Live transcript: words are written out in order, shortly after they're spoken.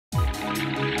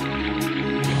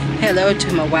Hello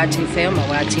to my YT fam,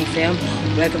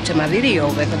 welcome to my video,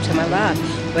 welcome to my live,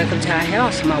 welcome to our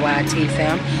house, my YT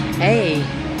fam. Hey,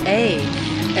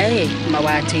 my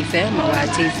YT fam,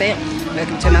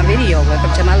 welcome to my video,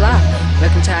 welcome to my live,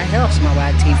 welcome to our house, my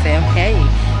YT fam. Hey,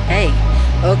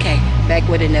 okay, back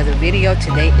with another video.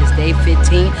 Today is day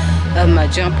 15 of my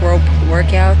jump rope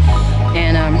workout,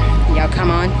 and y'all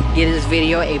come on, give this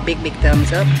video a big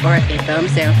thumbs up or a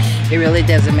thumbs down. It really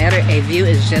doesn't matter. A view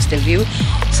is just a view.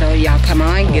 So y'all come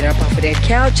on, get up off of that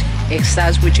couch,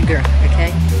 exercise with your girl,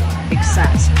 okay?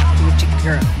 Exercise with your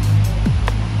girl.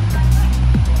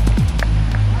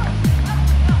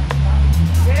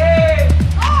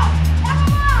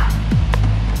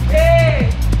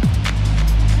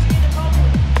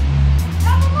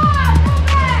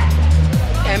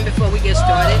 And before we get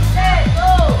started,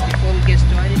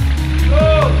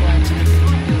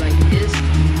 do like this.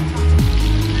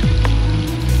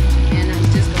 And I'm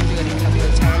just going to do it a couple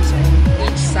of times on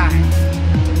each side.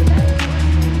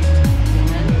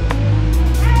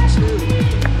 1,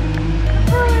 2,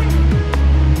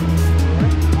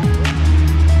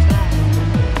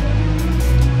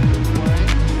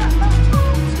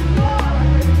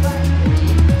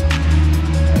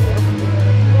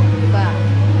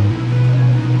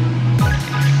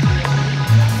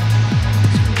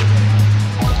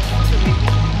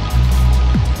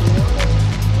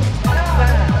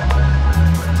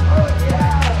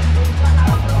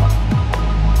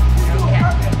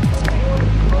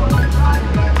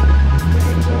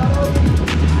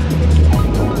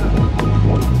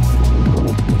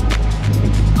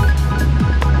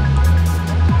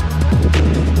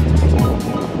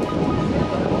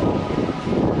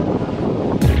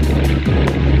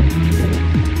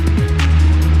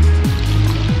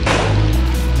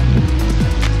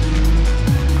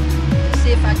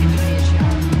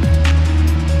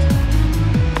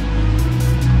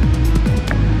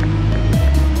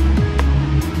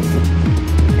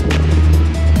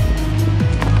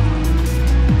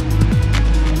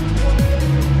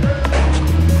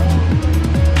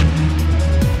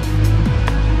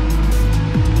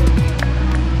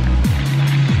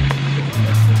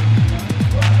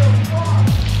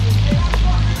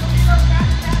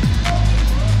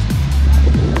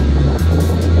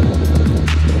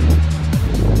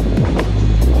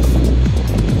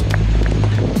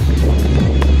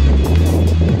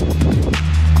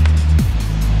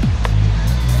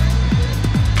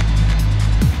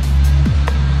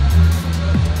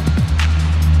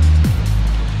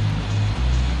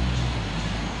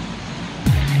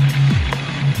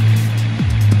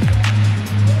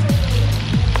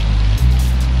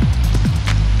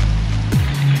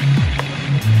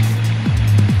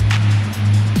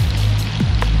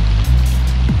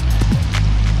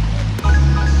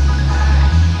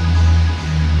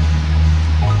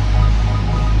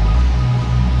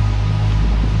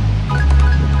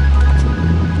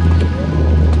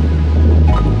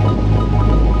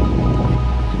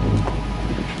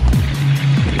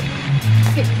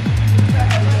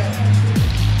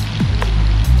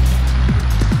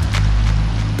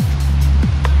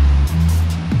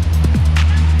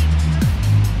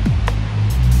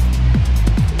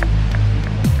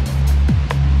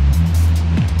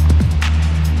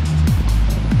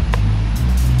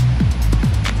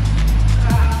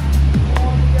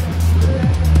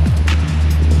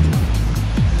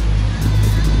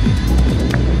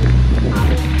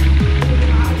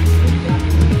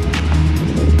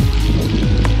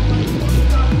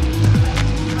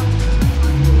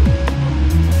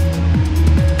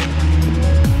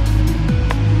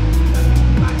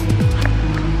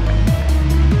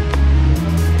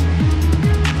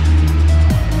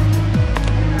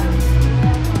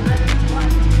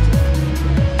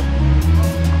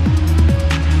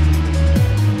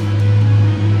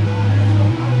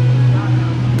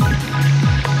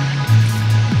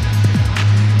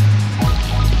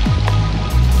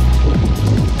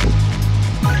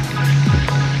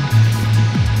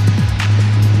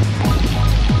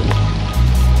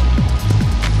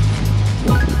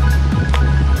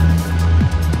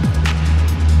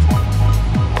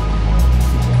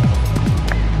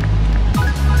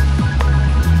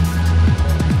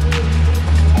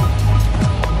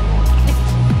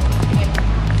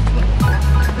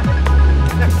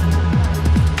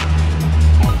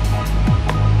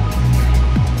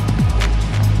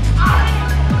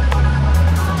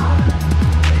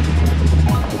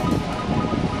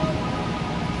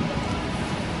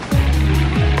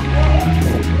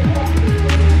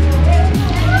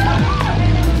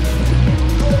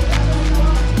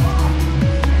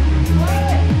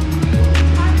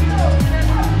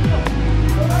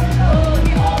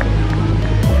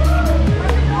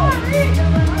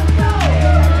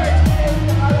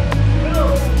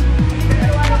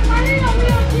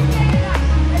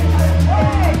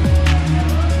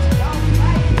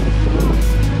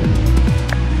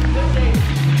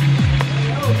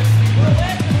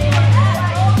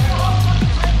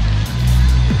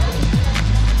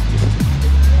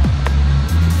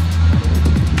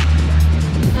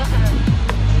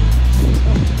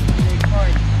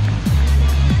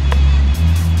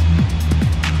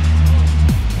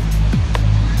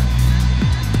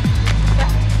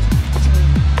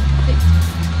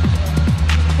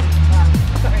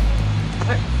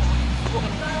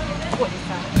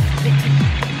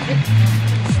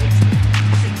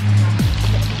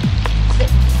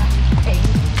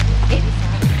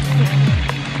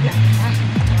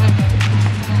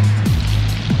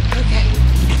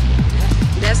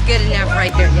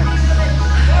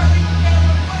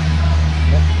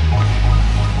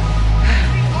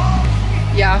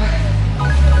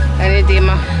 done did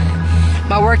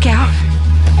my workout.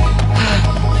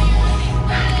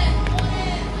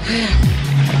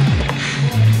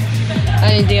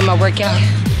 I done did my workout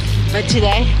for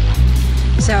today.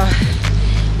 So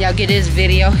y'all give this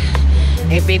video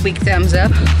a big thumbs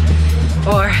up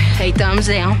or a thumbs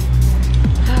down.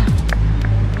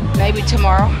 Maybe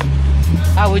tomorrow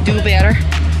I will do better,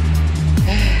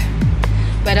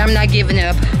 but I'm not giving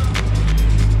up,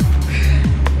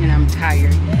 and I'm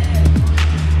tired.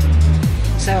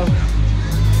 So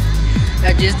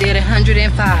I just did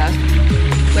 105,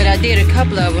 but I did a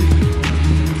couple of them.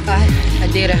 I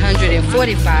did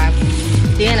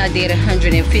 145, then I did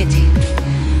 150,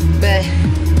 but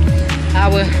I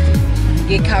will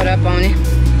get caught up on it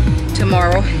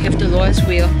tomorrow if the Lord's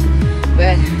will.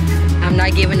 But I'm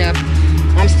not giving up.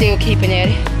 I'm still keeping at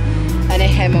it. I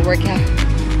didn't have my workout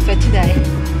for today,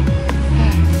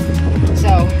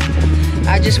 so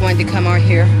I just wanted to come on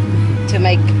here to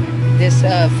make this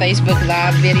Facebook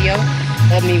Live video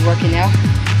of me working out,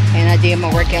 and I did my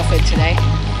workout for today.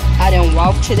 I didn't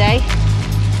walk today,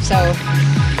 so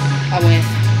I went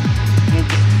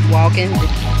walking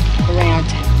around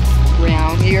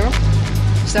here.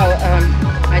 So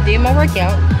I did my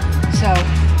workout. So,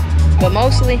 but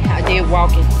mostly I did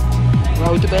walking,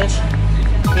 rode the bus,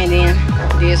 and then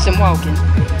did some walking.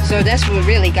 So that's what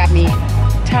really got me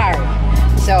tired.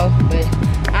 So, but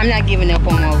I'm not giving up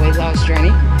on my weight loss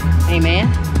journey. Amen.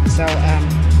 So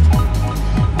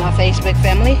my Facebook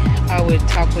family, I will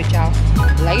talk with y'all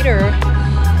later,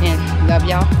 and love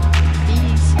y'all.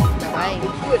 Peace. Bye.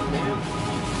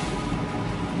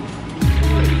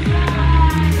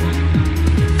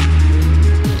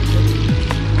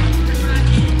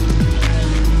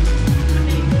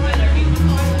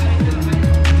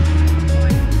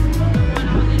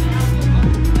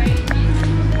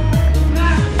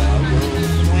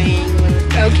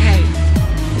 Okay.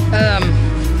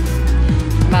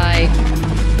 My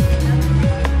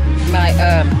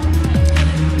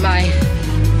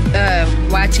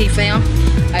YT fam,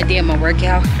 I did my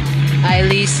workout. I at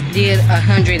least did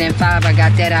 105. I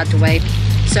got that out the way.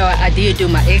 So I did do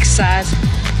my exercise,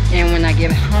 and when I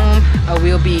get home, I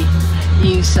will be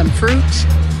eating some fruits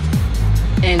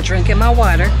and drinking my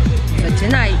water for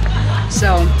tonight.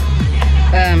 So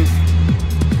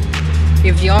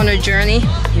if you're on a journey,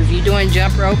 if you're doing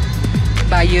jump rope,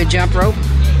 buy you a jump rope,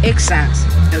 exercise,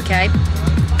 okay?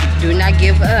 Do not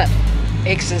give up,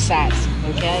 exercise,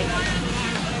 okay?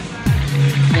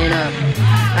 And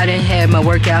I didn't have my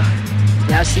workout.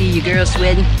 Y'all see your girl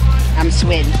sweating? I'm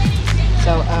sweating.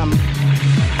 So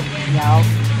y'all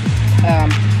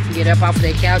get up off of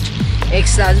that couch,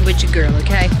 exercise with your girl,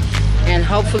 okay? And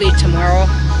hopefully tomorrow,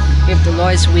 if the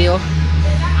Lord's will,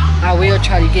 I will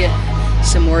try to get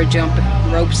some more jump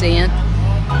ropes in.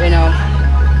 You know,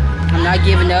 I'm not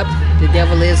giving up. The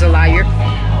devil is a liar.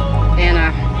 And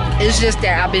it's just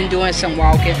that I've been doing some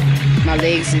walking. My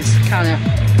legs is kind of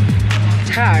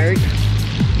tired,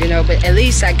 you know, but at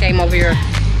least I came over here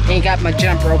and got my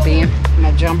jump rope in,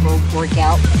 my jump rope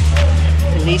workout.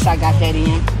 At least I got that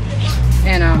in.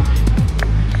 And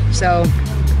so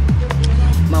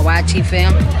my YT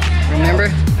fam,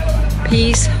 remember,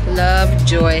 peace, love,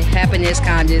 joy, happiness,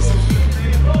 kindness.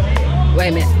 Wait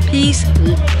a minute.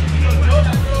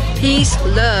 Peace,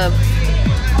 love,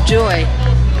 joy.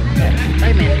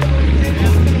 Wait a minute.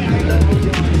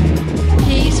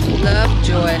 Peace, love,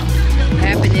 joy,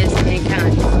 happiness, and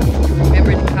kindness.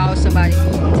 Remember to call somebody,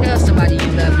 tell somebody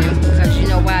you love them, because you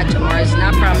know why tomorrow is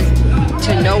not promised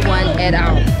to no one at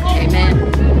all. Amen.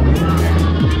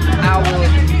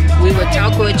 We will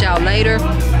talk with y'all later.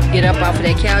 Get up off of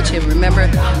that couch, and remember,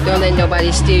 don't let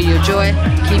nobody steal your joy.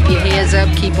 Keep your heads up,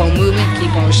 keep on moving,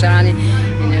 keep on shining.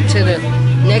 And until the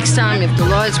next time, if the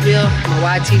Lord's will,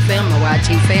 my YT fam,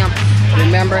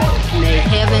 remember, may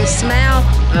heaven smile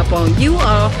up on you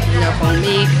all and up on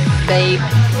me, babe,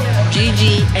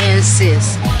 Gigi, and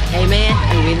sis. Amen.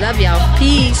 And we love y'all.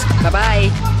 Peace.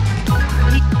 Bye-bye.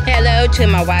 Hello to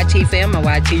my YT fam,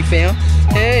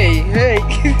 Hey.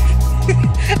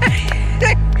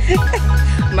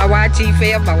 My YT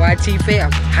fam,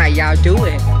 how y'all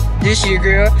doing? This your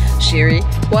girl, Sherry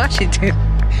Washington.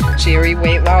 Sherry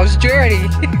Weight Loss Journey.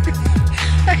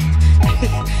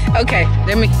 Okay,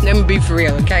 let me be for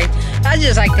real, okay? I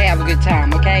just like to have a good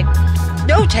time, okay?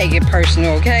 Don't take it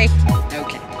personal, okay?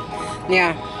 Okay.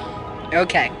 Now,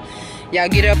 okay. Y'all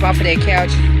get up off of that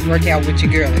couch, work out with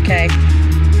your girl, okay?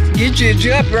 Get your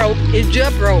jump rope. It's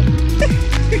jump rope.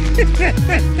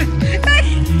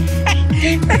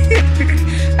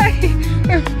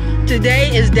 Today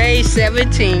is day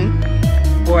 17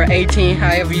 or 18,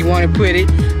 however you want to put it.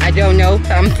 I don't know.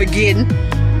 I'm forgetting.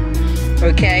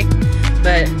 Okay.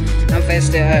 but I'm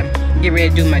fast to get ready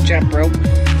to do my jump rope.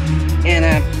 And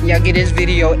y'all give this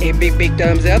video a big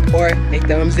thumbs up or a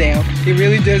thumbs down. It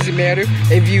really doesn't matter.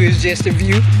 A view is just a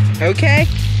view. Okay?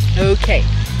 Okay.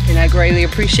 And I greatly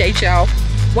appreciate y'all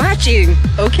watching.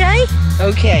 Okay?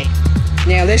 Okay.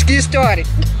 Now let's get started.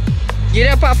 Get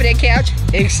up off of that couch.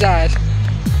 Exercise.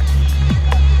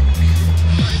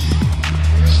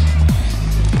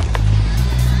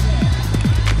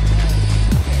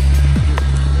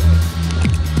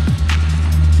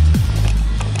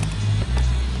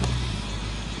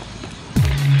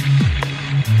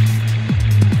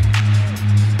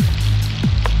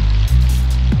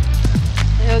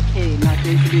 Okay, my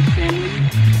big family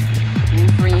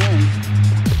and friends.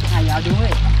 How y'all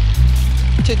doing?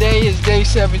 Today is day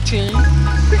 17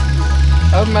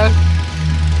 of my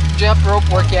jump rope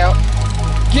workout.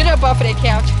 Get up off of that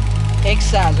couch.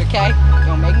 Exercise, okay?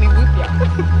 Don't make me whoop y'all.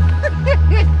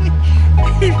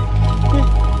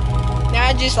 Now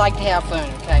I just like to have fun,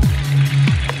 okay?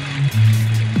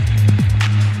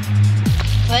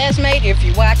 Classmate, if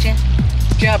you're watching,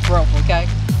 jump rope, okay?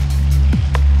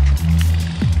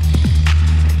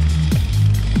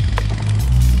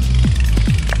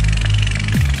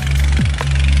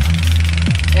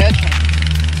 Okay.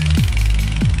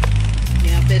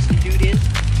 Now best to do this.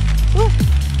 Woo,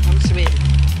 I'm sweating.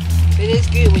 It is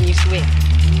good when you sweat.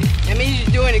 That means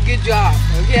you're doing a good job.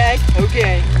 Okay?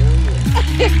 Okay.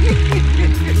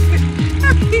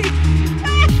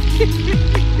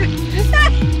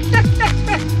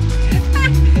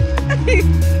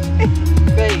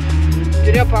 Babe,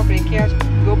 get up off that couch.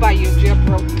 Go buy you a jump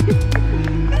rope.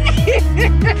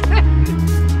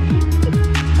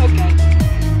 Okay.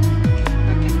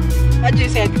 I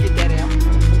just had to get that out.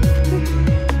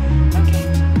 Okay.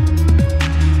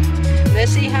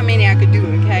 Let's see how many I could do,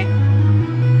 okay? Okay.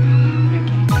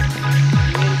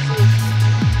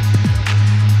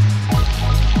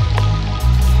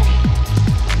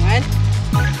 Let's see.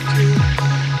 1, 2, 3,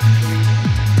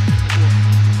 4.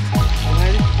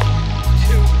 1,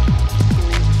 2,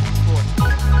 3, 4.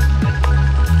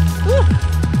 Woo!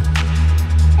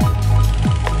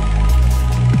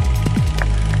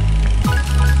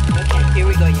 Here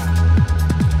we go, y'all.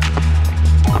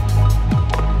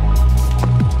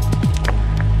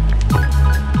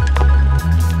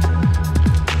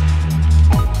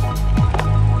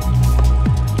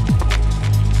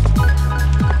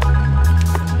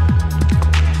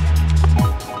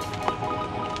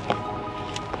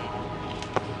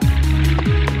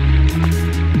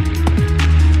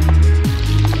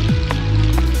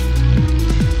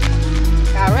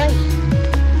 All right.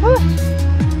 Woo.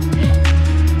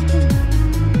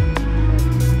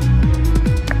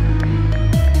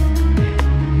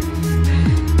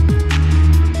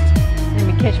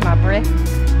 Catch my breath.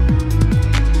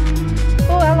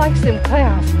 Oh, I like some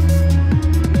clouds.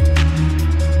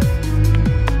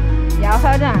 Y'all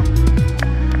hold on.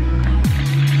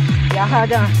 Y'all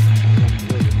hold on.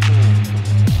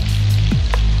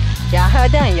 Y'all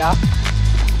hold on, y'all.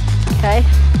 Okay.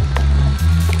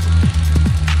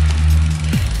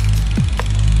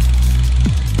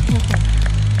 Okay.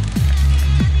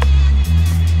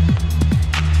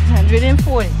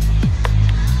 140.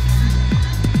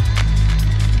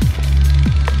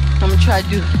 I'm gonna try to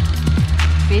do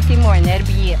 50 more and that'll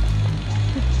be it.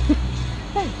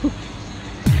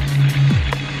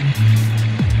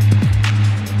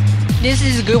 This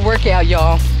is a good workout,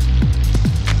 y'all.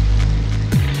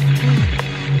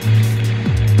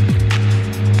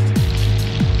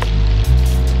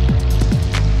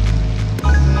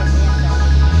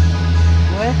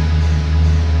 What?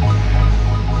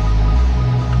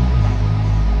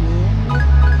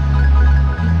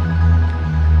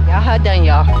 Y'all hold on,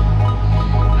 y'all.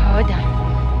 Hold on.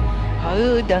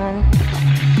 Hold on.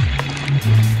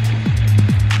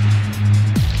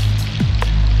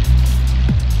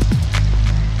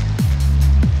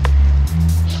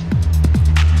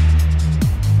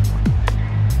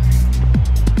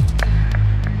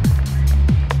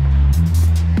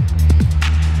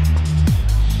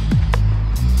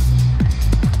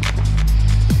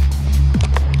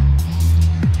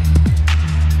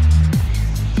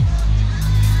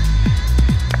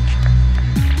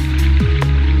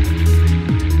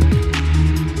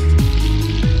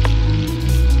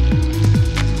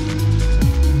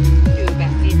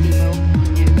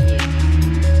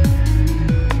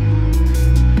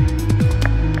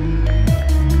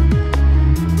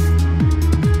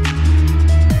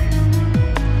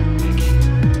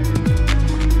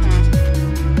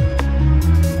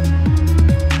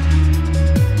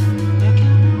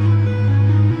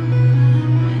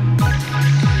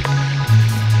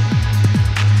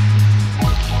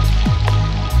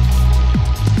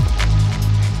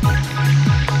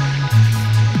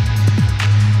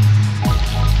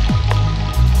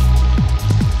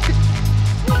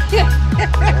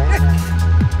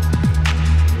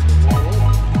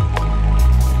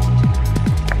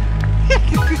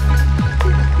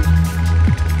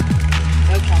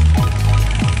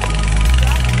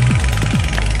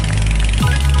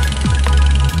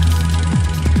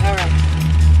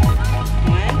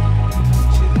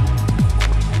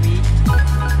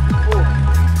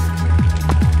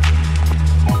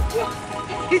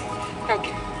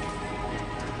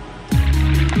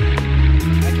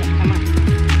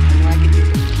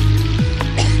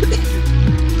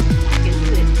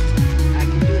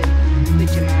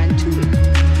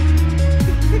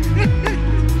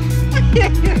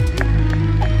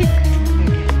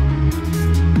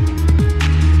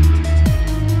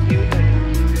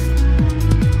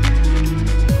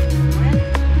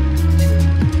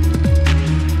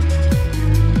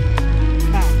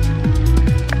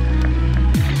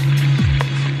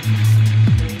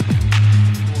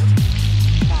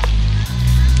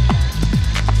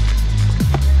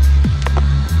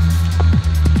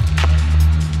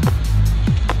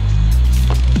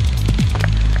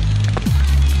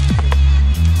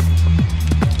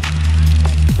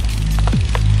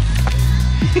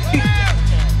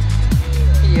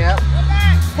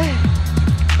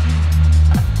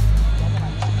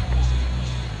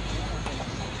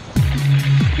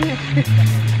 Okay.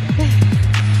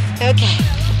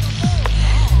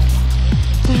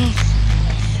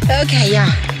 Okay,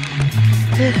 y'all.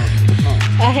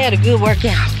 I had a good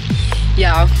workout,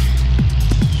 y'all.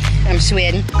 I'm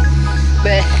sweating,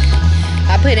 but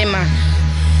I put in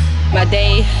my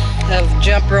day of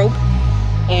jump rope,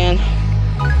 and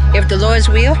if the Lord's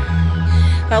will,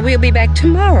 I will be back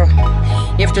tomorrow.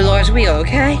 If the Lord's will,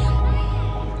 okay?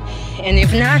 And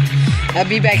if not, I'll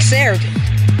be back Saturday.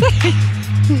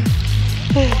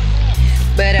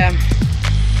 But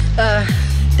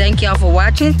thank y'all for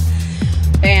watching.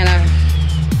 And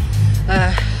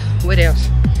what else?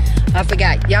 I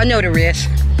forgot. Y'all know the rest.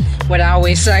 What I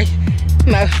always say.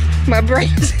 My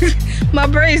brains my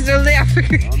brains are left.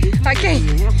 I can't.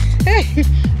 Hey,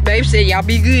 babe said y'all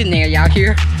be good in there, y'all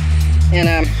hear?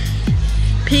 And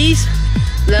peace,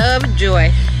 love,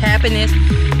 joy, happiness,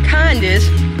 kindness,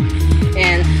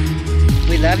 and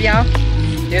we love y'all.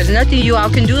 There's nothing you all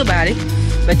can do about it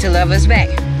but to love us back.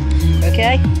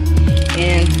 Okay?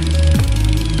 And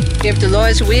if the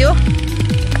Lord's will,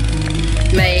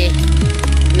 may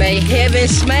heaven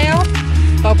smile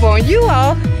upon you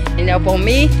all and upon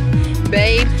me,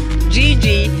 babe,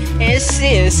 Gigi, and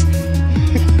sis.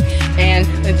 And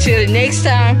until the next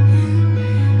time,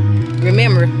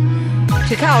 remember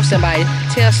to call somebody,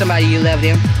 tell somebody you love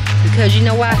them, because you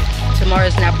know why? Tomorrow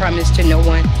is not promised to no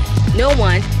one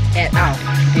at all.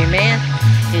 Amen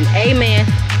and amen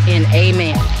and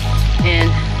amen. And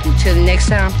until the next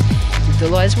time, if the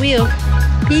Lord's will,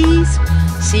 peace.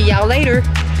 See y'all later.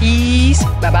 Peace.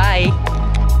 Bye-bye.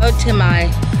 Go to my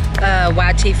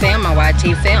YT fam,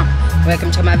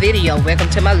 welcome to my video, welcome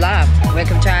to my live,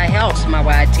 welcome to our house, my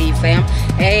YT fam.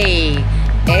 Hey,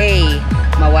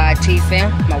 my YT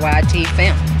fam,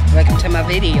 welcome to my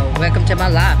video, welcome to my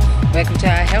live, welcome to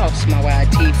our house, my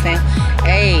YT fam.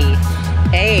 Hey.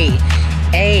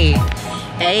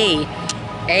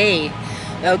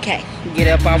 Okay, get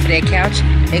up off of that couch,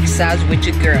 exercise with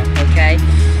your girl, okay?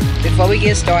 Before we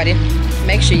get started,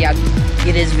 make sure y'all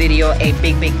give this video a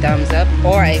big thumbs up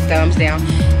or a thumbs down.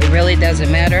 It really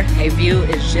doesn't matter. A view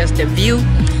is just a view,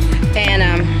 and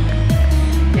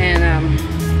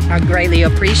I greatly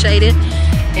appreciate it.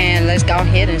 And let's go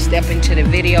ahead and step into the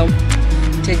video.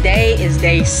 Today is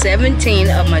day 17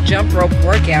 of my jump rope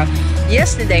workout.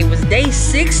 Yesterday was day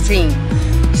 16,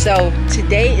 so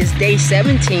today is day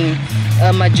 17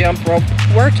 of my jump rope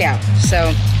workout.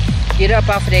 So get up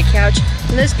off of that couch.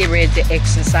 Let's get ready to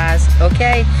exercise,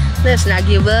 okay? Let's not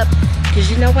give up, because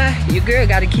you know why? Your girl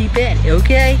got to keep at it,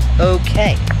 okay?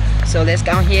 Okay. So let's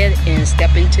go ahead and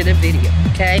step into the video,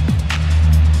 okay?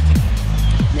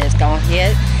 Let's go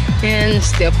ahead and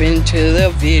step into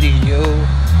the video.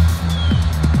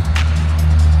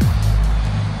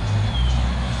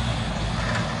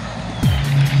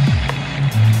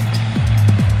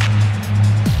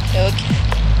 Okay.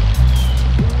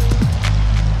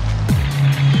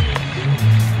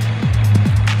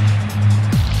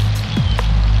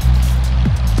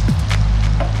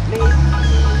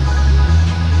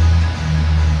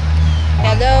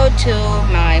 Hello to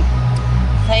my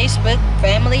Facebook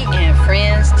family and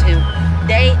friends.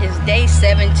 Today is day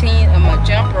 17 of my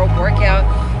jump rope workout.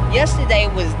 Yesterday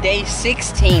was day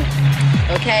 16.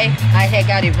 Okay, I had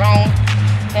got it wrong,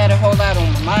 had a whole lot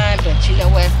on my mind, but you know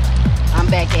what, I'm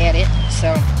back at it.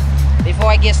 So before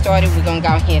I get started, we're gonna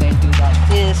go ahead and do like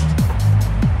this,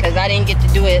 because I didn't get to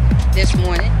do it this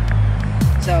morning.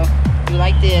 So do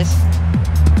like this.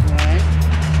 1,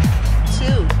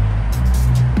 2,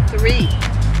 3,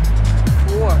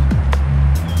 4,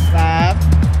 5,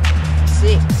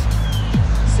 6,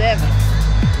 7,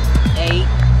 8,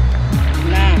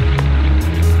 9,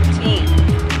 10.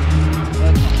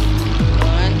 Okay.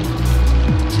 1,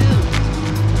 2,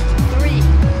 3,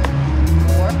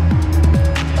 4,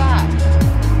 5,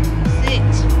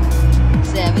 6,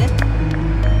 7,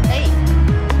 8,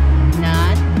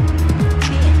 9,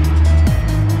 10.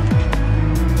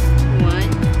 1,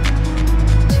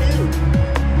 2,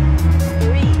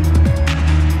 3,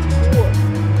 4,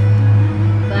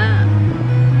 5,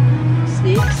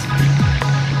 6,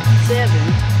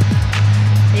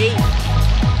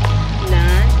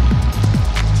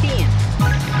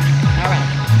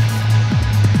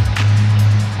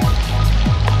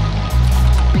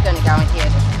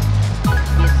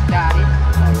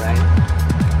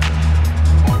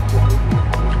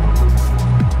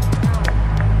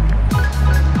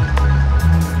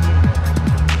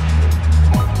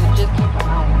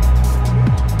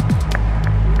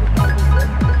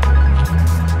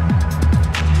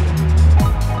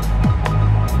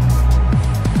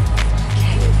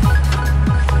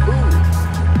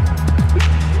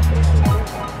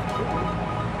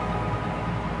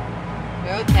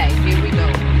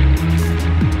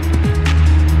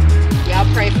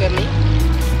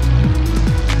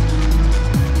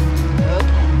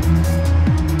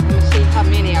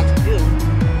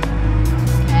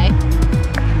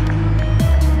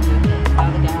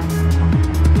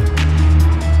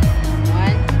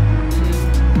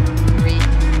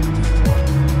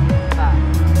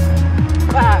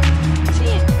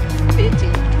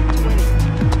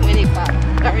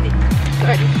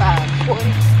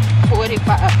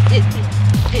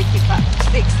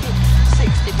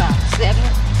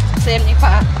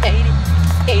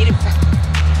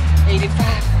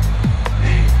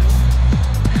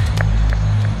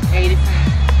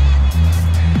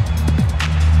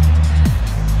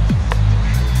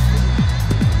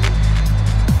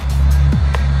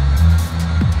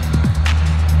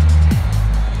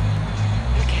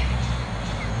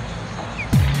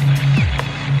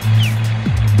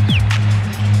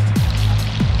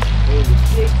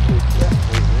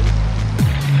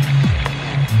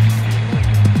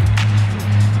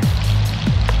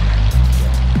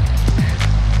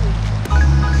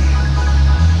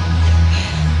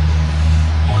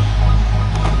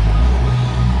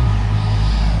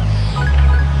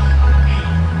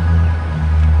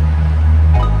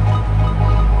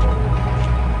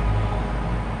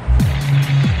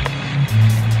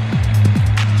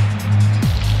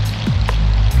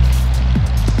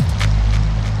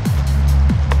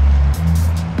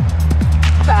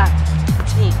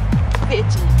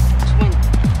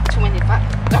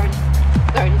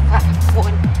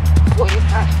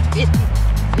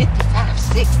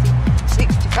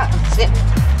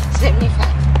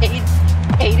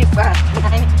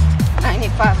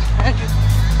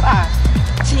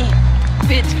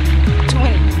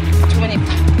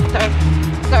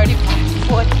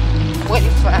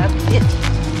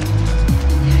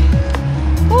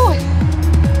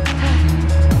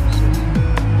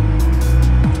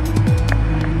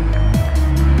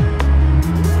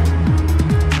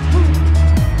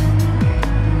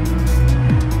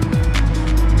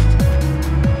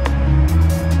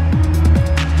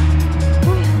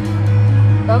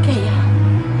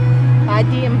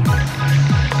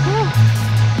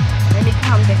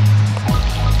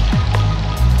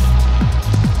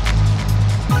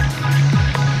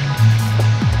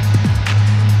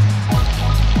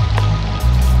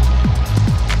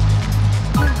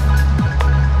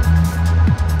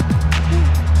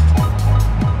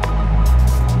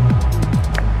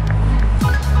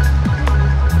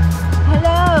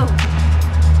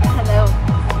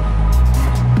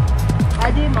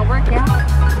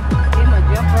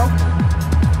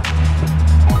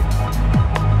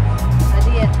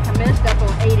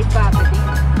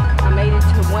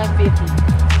 150.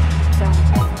 So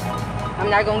I'm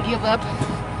not gonna give up.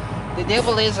 The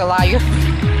devil is a liar.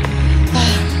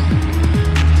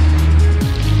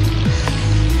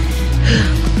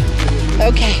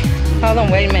 Okay, hold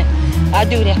on, wait a minute. I'll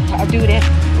do that. I'll do that.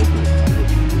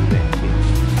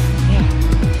 Yeah.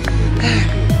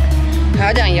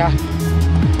 Hold on, y'all.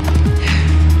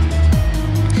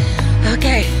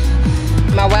 Okay,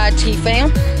 my YT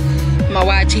fam. My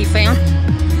YT fam.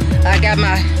 I got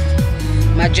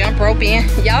my jump rope in.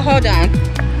 Y'all hold on.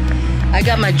 I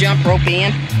got my jump rope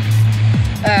in.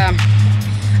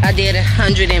 I did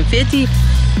 150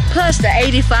 plus the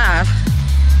 85.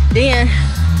 Then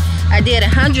I did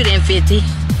 150.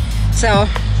 So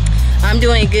I'm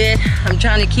doing good. I'm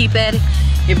trying to keep at it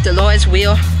if the Lord's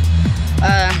will.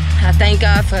 I thank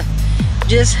God for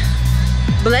just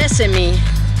blessing me.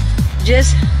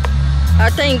 I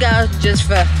thank God just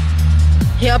for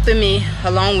helping me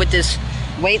along with this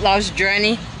weight loss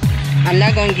journey. I'm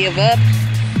not gonna give up.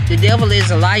 The devil is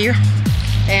a liar.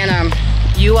 And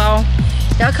y'all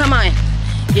come on,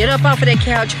 get up off of that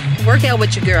couch, work out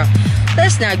with your girl.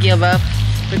 Let's not give up,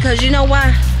 because you know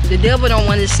why? The devil don't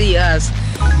want to see us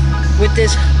with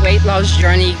this weight loss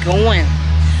journey going.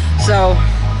 So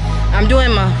I'm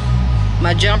doing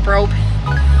my jump rope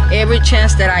every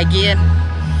chance that I get.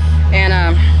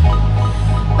 And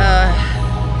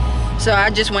so I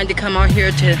just wanted to come on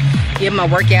here to get my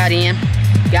workout in.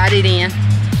 Got it in.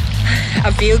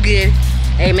 I feel good.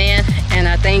 Amen. And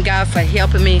I thank God for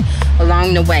helping me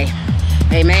along the way.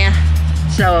 Amen.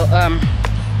 So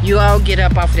you all get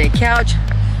up off of that couch,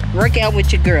 work out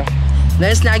with your girl.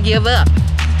 Let's not give up.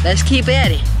 Let's keep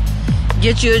at it.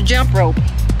 Get you a jump rope.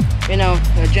 You know,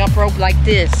 a jump rope like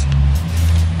this.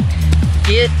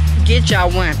 Get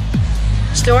y'all one.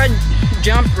 Start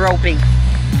jump roping.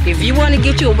 If you want to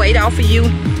get your weight off of you,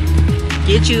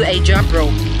 get you a jump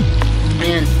rope.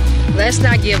 And let's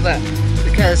not give up,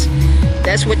 because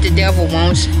that's what the devil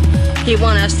wants. He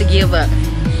wants us to give up.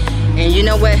 And you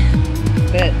know what?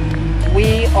 But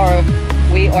we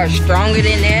are stronger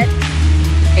than that,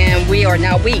 and we are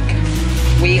not weak.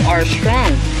 We are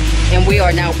strong, and we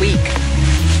are not weak.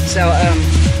 So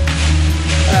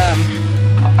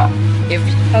if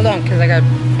hold on, because I got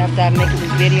after I make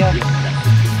this video.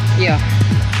 Yeah.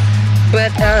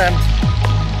 But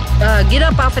get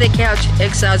up off of the couch,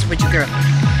 exercise with your girl.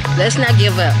 Let's not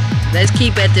give up. Let's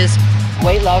keep at this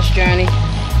weight loss journey.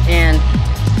 And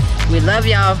we love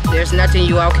y'all. There's nothing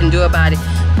you all can do about it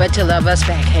but to love us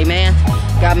back. Amen.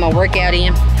 Got my workout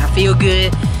in. I feel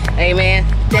good. Amen.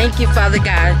 Thank you, Father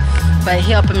God, for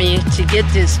helping me to get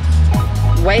this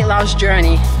weight loss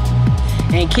journey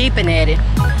and keeping at it.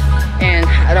 And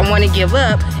I don't want to give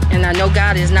up, and I know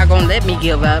God is not going to let me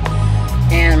give up.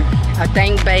 And I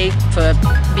thank Babe for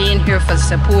being here for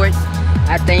support.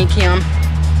 I thank him.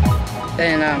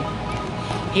 And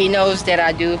he knows that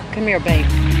I do. Come here, Babe.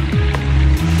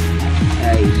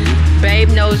 Hey. Babe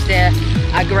knows that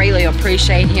I greatly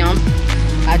appreciate him.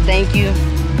 I thank you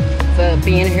for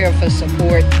being here for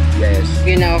support. Yes.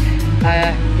 You know.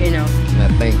 And I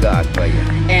thank God for you.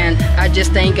 And I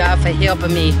just thank God for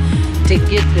helping me to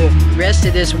get the rest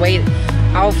of this weight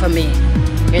off of me.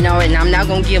 You know, and I'm not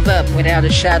going to give up without a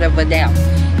shadow of a doubt.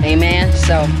 Amen.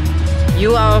 So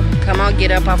you all come on,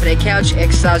 get up off of that couch,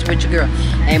 exercise with your girl.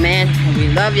 Amen. And we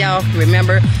love y'all.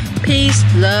 Remember, peace,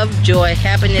 love, joy,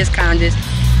 happiness, kindness.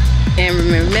 And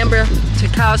remember to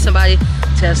call somebody,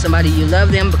 tell somebody you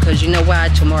love them, because you know why?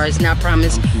 Tomorrow is not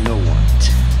promised. No one.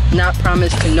 Not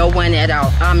promised to no one at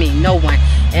all. I mean, no one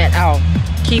at all.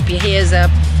 Keep your heads up.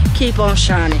 Keep on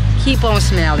shining. Keep on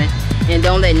smiling. And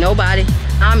don't let nobody,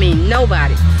 I mean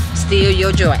nobody, steal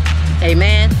your joy.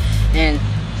 Amen. And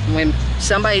when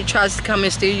somebody tries to come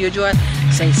and steal your joy,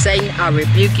 say, Satan, I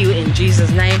rebuke you in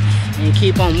Jesus' name. And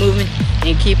keep on moving.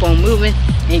 And keep on moving.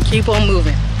 And keep on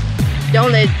moving.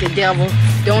 Don't let the devil,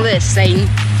 don't let Satan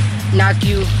knock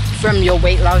you from your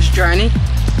weight loss journey.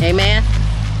 Amen.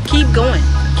 Keep going.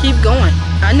 Keep going.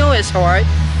 I know it's hard,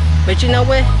 but you know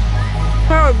what?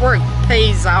 Hard work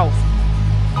pays off.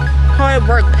 Hard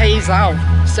work pays off.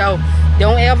 So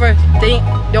don't ever think,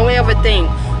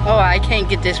 oh, I can't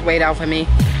get this weight off of me.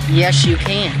 Yes, you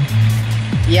can.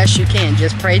 Yes, you can.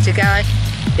 Just pray to God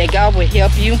that God will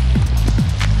help you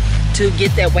to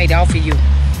get that weight off of you.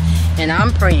 And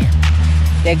I'm praying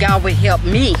that God will help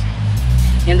me.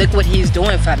 And look what he's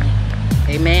doing for me.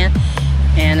 Amen.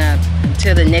 And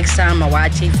until the next time, my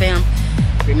YT fam,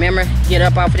 remember, get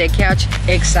up off of that couch,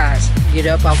 exercise. Get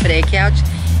up off of that couch,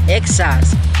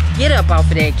 exercise. Get up off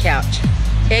of that couch,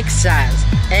 exercise.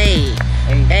 Hey,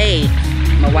 hey.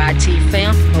 my YT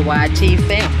fam, my YT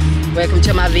fam. Welcome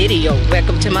to my video,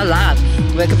 welcome to my live,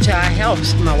 welcome to our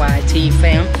house, my YT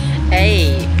fam.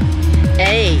 Hey,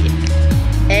 hey,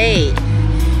 hey,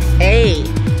 hey,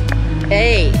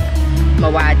 hey, my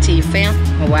YT fam,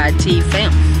 my YT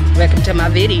fam. Welcome to my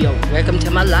video, welcome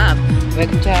to my live,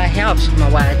 welcome to our house, my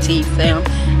YT fam.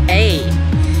 Hey,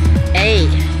 hey,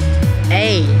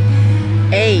 hey,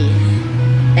 hey,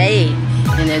 hey.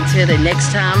 And until the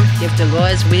next time, if the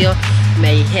Lord's will,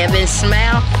 may heaven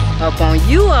smile upon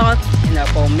you all and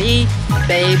upon me,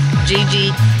 babe,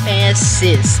 Gigi, and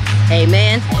sis.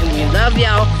 Amen. And we love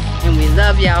y'all, and we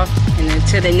love y'all. And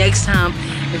until the next time,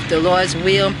 if the Lord's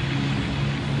will,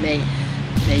 may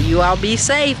you all be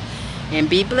safe and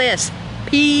be blessed.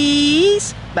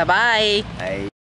 Peace. Bye-bye.